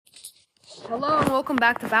Hello and welcome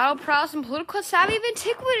back to Battle Prowess and Political Savvy of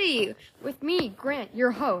Antiquity with me, Grant,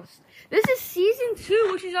 your host. This is Season 2,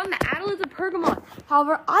 which is on the Attalids of Pergamon.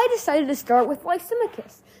 However, I decided to start with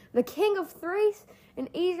Lysimachus, the king of Thrace and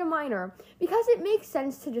Asia Minor, because it makes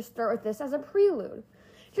sense to just start with this as a prelude.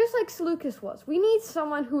 Just like Seleucus was, we need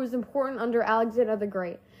someone who is important under Alexander the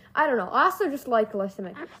Great. I don't know, I also just like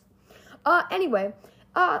Lysimachus.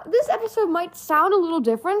 This episode might sound a little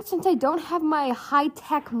different since I don't have my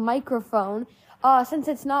high-tech microphone, since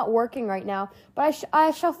it's not working right now, but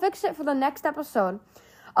I shall fix it for the next episode.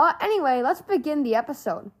 Let's begin the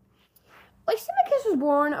episode. Lysimachus was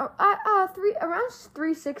born around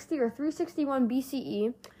 360 or 361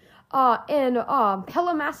 BCE in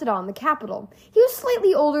Pelamacedon, the capital. He was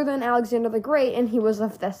slightly older than Alexander the Great, and he was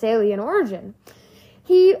of Thessalian origin.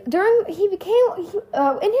 In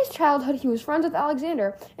his childhood, he was friends with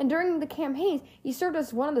Alexander, and during the campaigns, he served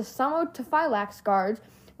as one of the Samotophylax guards,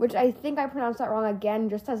 which I think I pronounced that wrong again,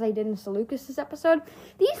 just as I did in Seleucus' episode.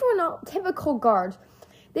 These were not typical guards.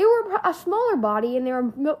 They were a smaller body, and they were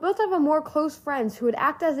built up of more close friends who would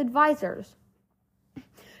act as advisors.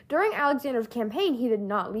 During Alexander's campaign, he did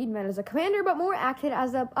not lead men as a commander, but more acted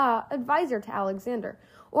as an advisor to Alexander.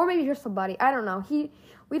 Or maybe just a buddy. I don't know.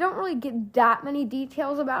 We don't really get that many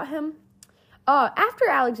details about him. After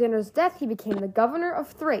Alexander's death, he became the governor of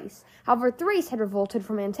Thrace. However, Thrace had revolted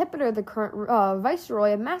from Antipater, the current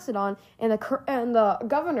viceroy of Macedon, and the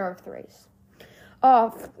governor of Thrace.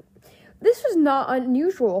 This was not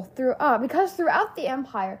unusual because throughout the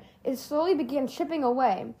empire, it slowly began chipping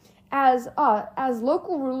away as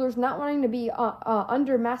local rulers not wanting to be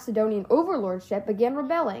under Macedonian overlordship began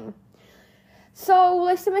rebelling. So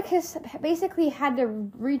Lysimachus basically had to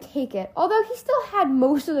retake it, although he still had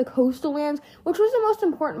most of the coastal lands, which was the most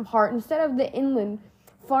important part, instead of the inland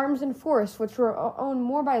farms and forests, which were owned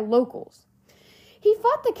more by locals. He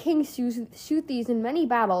fought the king Seuthes in many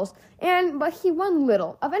battles, but he won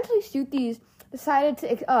little. Eventually, Seuthes decided to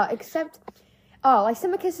accept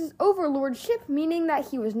Lysimachus' overlordship, meaning that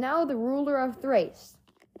he was now the ruler of Thrace.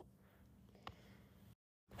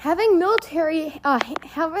 Having militarily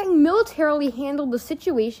handled the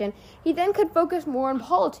situation, he then could focus more on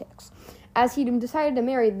politics, as he decided to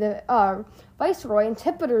marry the viceroy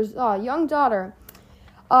Antipater's young daughter,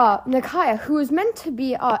 Nicator, who was meant to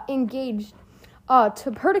be engaged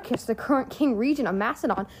to Perdiccas, the current king regent of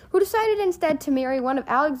Macedon, who decided instead to marry one of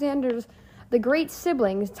Alexander's the great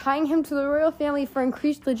siblings, tying him to the royal family for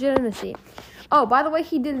increased legitimacy. Oh, by the way,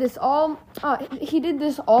 he did this all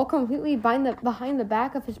completely behind the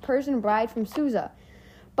back of his Persian bride from Susa.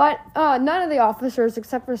 But none of the officers,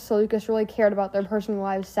 except for Seleucus, really cared about their personal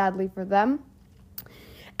lives, sadly for them.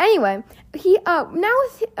 Anyway, he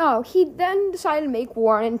then decided to make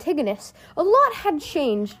war on Antigonus. A lot had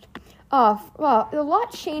changed. A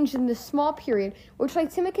lot changed in this small period, which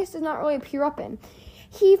Lysimachus does not really appear up in.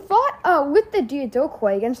 He fought with the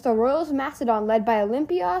Diadochoi against the royals of Macedon, led by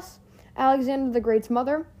Olympias, Alexander the Great's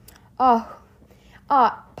mother,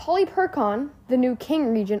 Polyperchon, the new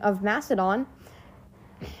king regent of Macedon,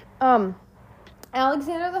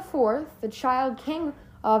 Alexander IV, the child king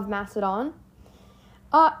of Macedon,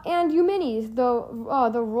 and Eumenes,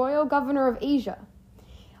 the royal governor of Asia.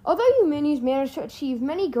 Although Eumenes managed to achieve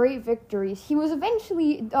many great victories, he was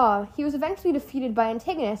eventually defeated by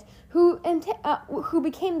Antigonus, who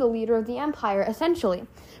became the leader of the empire, essentially.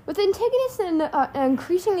 With Antigonus in an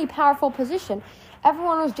increasingly powerful position,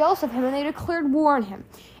 everyone was jealous of him, and they declared war on him.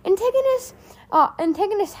 Antigonus,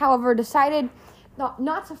 however, decided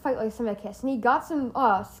not to fight Lysimachus, and he got some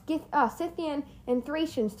Scythian and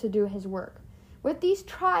Thracians to do his work. With these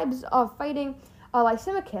tribes fighting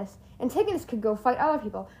Lysimachus, Antigonus could go fight other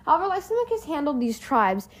people. However, Lysimachus handled these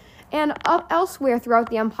tribes, and elsewhere throughout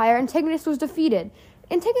the empire, Antigonus was defeated.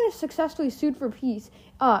 Antigonus successfully sued for peace,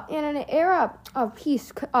 and an era of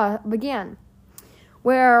peace began,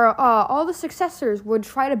 where all the successors would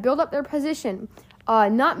try to build up their position,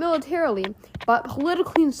 not militarily, but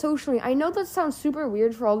politically and socially. I know that sounds super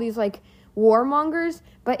weird for all these warmongers,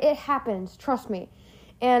 but it happens. Trust me.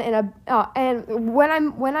 And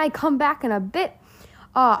when I come back in a bit,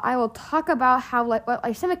 I will talk about what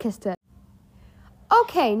Lysimachus did.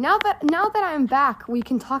 Okay, now that I'm back, we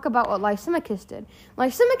can talk about what Lysimachus did.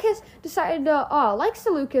 Lysimachus decided to, like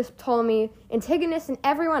Seleucus, Ptolemy, Antigonus, and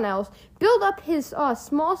everyone else, build up his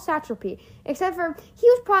small satrapy, except for he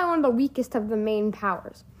was probably one of the weakest of the main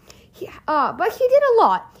powers. But he did a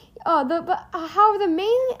lot. However, the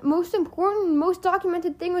most important, most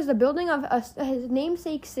documented thing was the building of his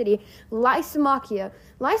namesake city, Lysimachia.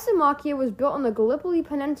 Lysimachia was built on the Gallipoli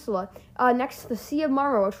Peninsula, next to the Sea of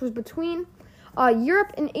Marmara, which was between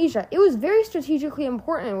Europe and Asia. It was very strategically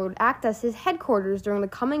important and would act as his headquarters during the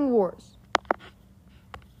coming wars.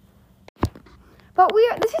 But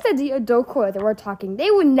this is the Diadochi that we're talking.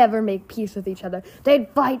 They would never make peace with each other. They'd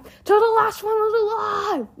fight till the last one was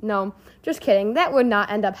alive. No, just kidding. That would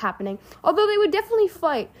not end up happening. Although they would definitely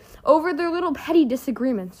fight over their little petty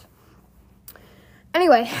disagreements.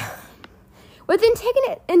 Anyway, with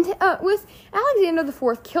Alexander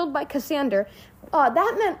IV killed by Cassander,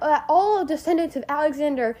 that meant that all descendants of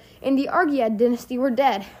Alexander in the Argead dynasty were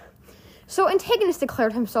dead. So Antigonus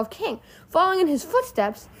declared himself king. Following in his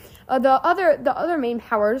footsteps, the other main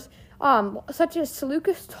powers, such as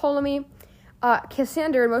Seleucus, Ptolemy,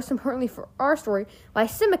 Cassander, and most importantly for our story,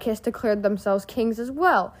 Lysimachus, declared themselves kings as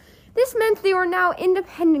well. This meant they were now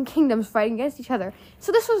independent kingdoms fighting against each other.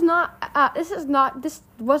 So this was not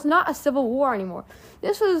a civil war anymore.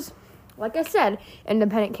 This was, like I said,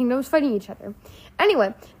 independent kingdoms fighting each other.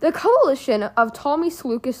 Anyway, the coalition of Ptolemy,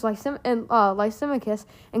 Seleucus, Lysimachus,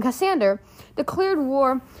 and Cassander declared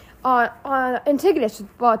war on Antigonus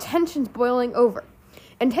while tensions boiling over.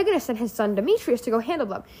 Antigonus sent his son Demetrius to go handle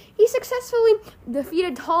them. He successfully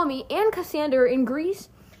defeated Ptolemy and Cassander in Greece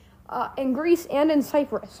and in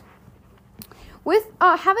Cyprus. With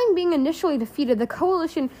having been initially defeated, the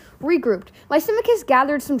coalition regrouped. Lysimachus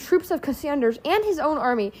gathered some troops of Cassander's and his own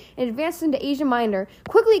army and advanced into Asia Minor,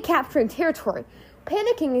 quickly capturing territory.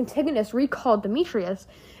 Panicking, Antigonus recalled Demetrius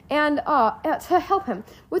and to help him.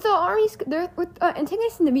 With the armies,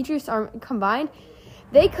 Antigonus and Demetrius combined,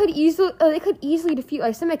 they could easily defeat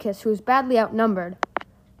Lysimachus, who was badly outnumbered.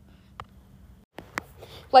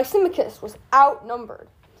 Lysimachus was outnumbered.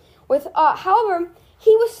 However,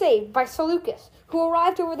 he was saved by Seleucus, who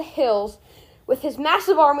arrived over the hills with his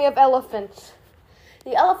massive army of elephants.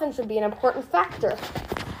 The elephants would be an important factor.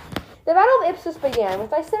 The Battle of Ipsus began with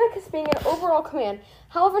Lysimachus being in overall command.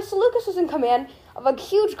 However, Seleucus was in command of a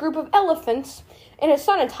huge group of elephants, and his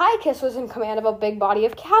son Antiochus was in command of a big body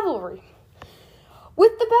of cavalry.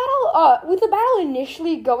 With the battle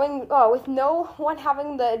initially going with no one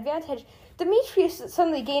having the advantage, Demetrius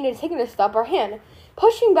suddenly gained Antigonus the upper hand,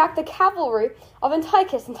 pushing back the cavalry of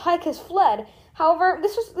Antiochus. Antiochus fled. However,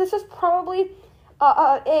 this was probably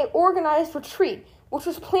a organized retreat, which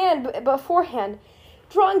was planned beforehand.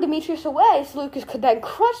 Drawing Demetrius away, Seleucus could then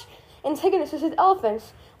crush Antigonus with his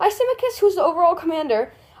elephants. Lysimachus, who was the overall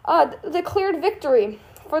commander, declared victory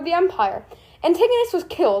for the empire. Antigonus was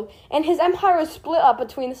killed, and his empire was split up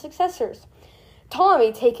between the successors.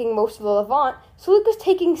 Ptolemy taking most of the Levant, Seleucus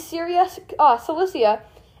taking Syria, Cilicia,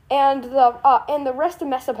 and the rest of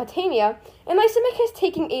Mesopotamia, and Lysimachus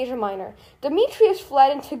taking Asia Minor. Demetrius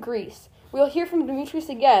fled into Greece. We'll hear from Demetrius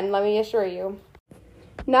again, let me assure you.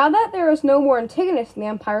 Now that there was no more Antigonus in the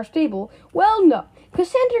empire stable, well, no.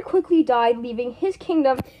 Cassander quickly died, leaving his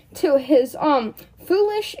kingdom to his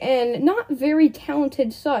foolish and not very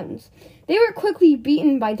talented sons. They were quickly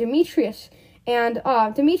beaten by Demetrius, and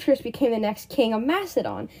Demetrius became the next king of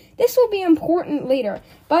Macedon. This will be important later,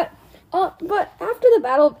 but after the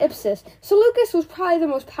Battle of Ipsus, Seleucus was probably the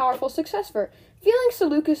most powerful successor. Fearing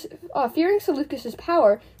Seleucus's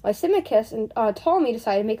power, Lysimachus and Ptolemy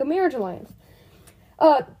decided to make a marriage alliance.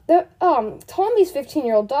 Ptolemy's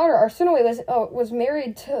 15-year-old daughter, Arsinoe, was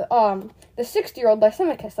married to the 60-year-old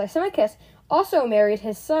Lysimachus. Lysimachus also married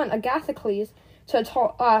his son, Agathocles,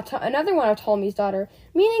 to another one of Ptolemy's daughter,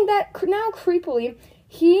 meaning that now creepily,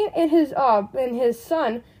 he and his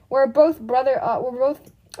son were both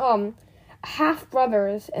half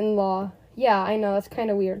brothers-in-law. Yeah, I know, that's kind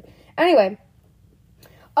of weird. Anyway,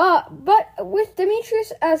 but with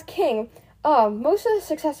Demetrius as king, most of the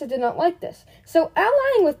successors did not like this. So,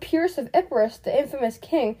 allying with Pyrrhus of Epirus, the infamous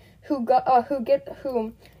king, who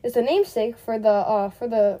is the namesake for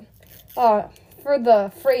the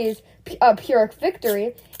phrase Pyrrhic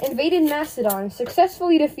victory, invaded Macedon and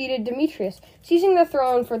successfully defeated Demetrius, seizing the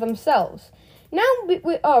throne for themselves.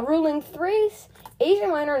 Now ruling Thrace, Asia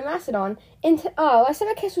Minor, and Macedon,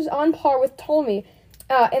 Lysimachus was on par with Ptolemy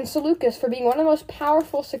and Seleucus for being one of the most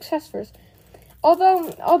powerful successors.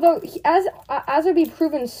 Although as would be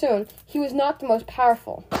proven soon, he was not the most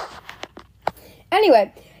powerful.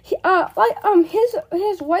 Anyway, his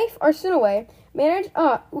wife Arsinoe managed,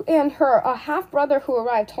 and her half brother who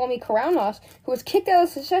arrived, Ptolemy Karanos, who was kicked out of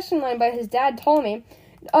the succession line by his dad Ptolemy,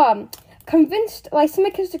 convinced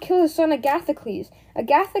Lysimachus to kill his son Agathocles.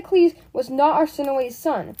 Agathocles was not Arsinoe's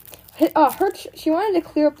son. She wanted to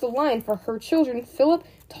clear up the line for her children, Philip,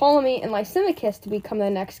 Ptolemy, and Lysimachus, to become the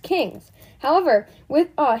next kings. However,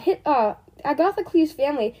 with Agathocles'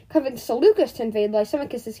 family convinced Seleucus to invade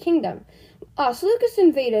Lysimachus' kingdom. Seleucus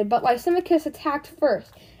invaded, but Lysimachus attacked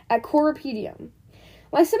first at Corupedium.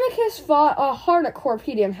 Lysimachus fought hard at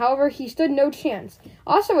Corpedium. However, he stood no chance.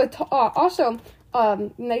 Also,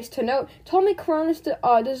 nice to note, Ptolemy Coronus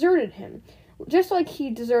deserted him, just like he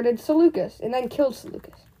deserted Seleucus and then killed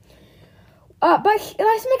Seleucus. But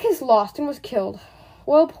Lysimachus lost and was killed.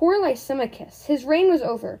 Well, poor Lysimachus. His reign was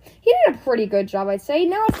over. He did a pretty good job, I'd say.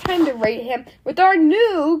 Now it's time to rate him with our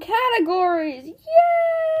new categories.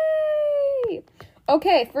 Yay!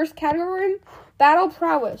 Okay, first category, battle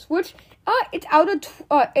prowess, which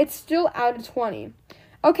it's still out of 20.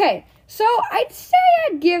 Okay, so I'd say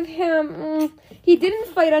I'd give him. He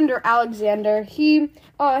didn't fight under Alexander. He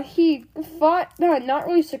fought not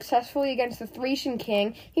really successfully against the Thracian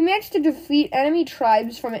king. He managed to defeat enemy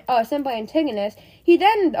tribes sent by Antigonus. He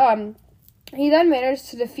then managed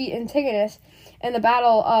to defeat Antigonus in the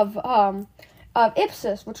battle of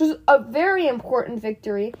Ipsus, which was a very important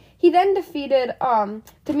victory. He then defeated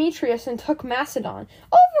Demetrius and took Macedon.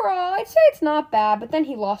 Overall, I'd say it's not bad, but then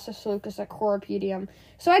he lost to Seleucus at Corpedium.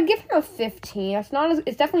 So I'd give him a 15. It's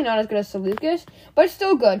definitely not as good as Seleucus, but it's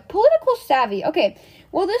still good. Political savvy. Okay,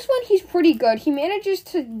 well, this one, he's pretty good. He manages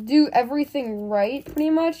to do everything right,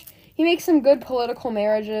 pretty much. He makes some good political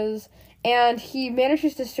marriages, and he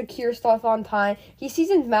manages to secure stuff on time. He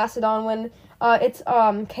seasons Macedon when it's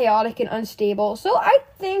chaotic and unstable. So I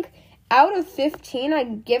think out of 15,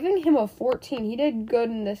 I'm giving him a 14. He did good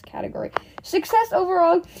in this category. Success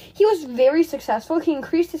overall, he was very successful. He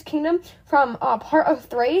increased his kingdom from part of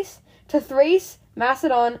Thrace to Thrace,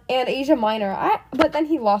 Macedon, and Asia Minor. But then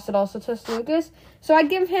he lost it also to Seleucus. So I'd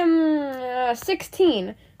give him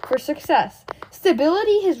 16 for success.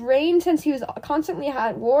 Stability, his reign, since he was constantly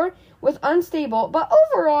at war, was unstable. But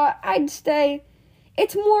overall, I'd say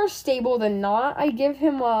it's more stable than not. I give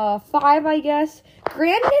him a 5, I guess.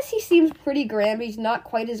 Grandness, he seems pretty grand, but he's not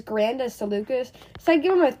quite as grand as Seleucus. So I'd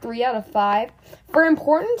give him a 3 out of 5. For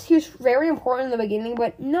importance, he was very important in the beginning,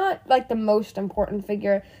 but not like the most important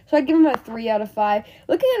figure. So I'd give him a 3 out of 5.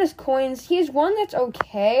 Looking at his coins, he has one that's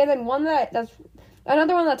okay, and then that's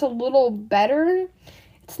another one that's a little better.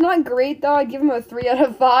 It's not great, though. I'd give him a 3 out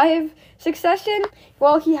of 5. Succession?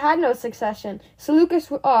 Well, he had no succession. Seleucus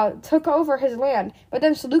took over his land, but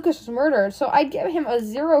then Seleucus was murdered, so I'd give him a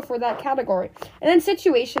 0 for that category. And then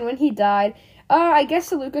situation, when he died, I guess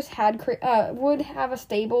Seleucus would have a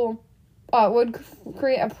stable, would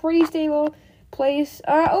create a pretty stable place.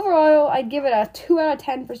 Overall, I'd give it a 2 out of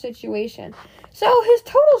 10 for situation. So his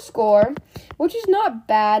total score, which is not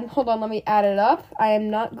bad. Hold on, let me add it up. I am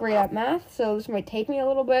not great at math, so this might take me a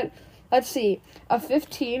little bit. Let's see. A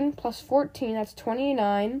 15 plus 14, that's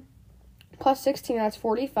 29. Plus 16, that's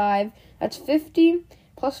 45. That's 50.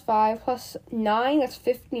 Plus 5 plus 9, that's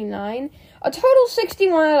 59. A total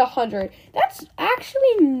 61 out of 100. That's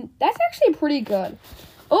actually pretty good.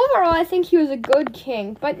 Overall, I think he was a good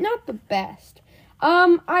king, but not the best.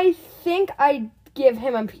 I think I give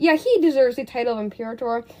him he deserves the title of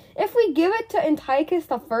Imperator. If we give it to Antiochus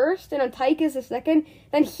the First and Antiochus the Second,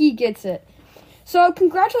 then he gets it. So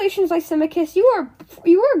congratulations, Lysimachus. You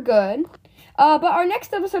are good. But our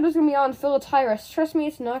next episode is going to be on Philotirus. Trust me,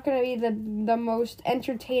 it's not going to be the most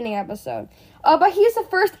entertaining episode. But he is the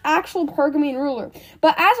first actual Pergamene ruler.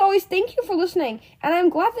 But as always, thank you for listening, and I'm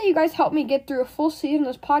glad that you guys helped me get through a full season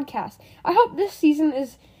of this podcast. I hope this season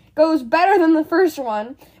goes better than the first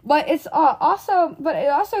one, but it also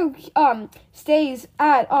stays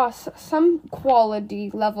at some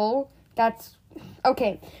quality level. That's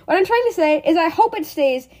okay. What I'm trying to say is I hope it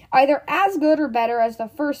stays either as good or better as the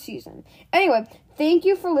first season. Anyway, thank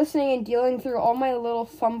you for listening and dealing through all my little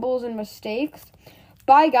fumbles and mistakes.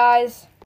 Bye, guys.